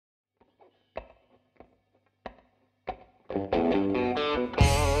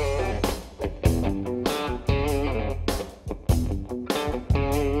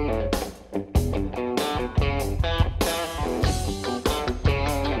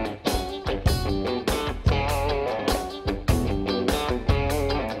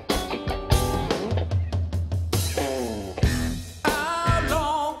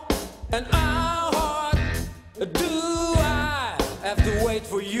And how hard do I have to wait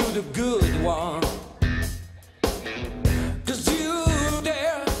for you, the good one? 'Cause you're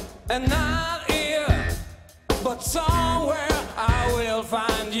there and not here, but somewhere I will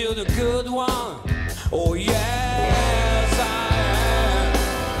find you, the good one. Oh yes, I am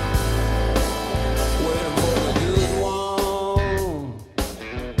waiting for the good one.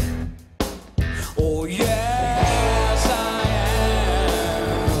 Oh yes.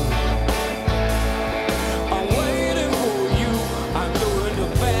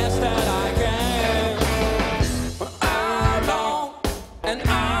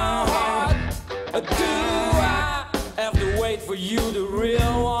 Do I have to wait for you, the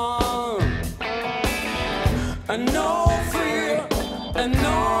real one? And no fear, and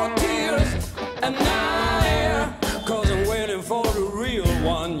no tears, and not here, 'cause I'm waiting for the real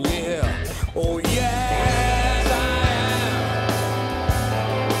one, yeah. Oh yes, I am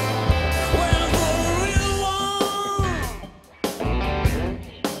waiting for the real one.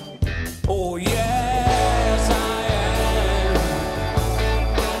 Oh yeah.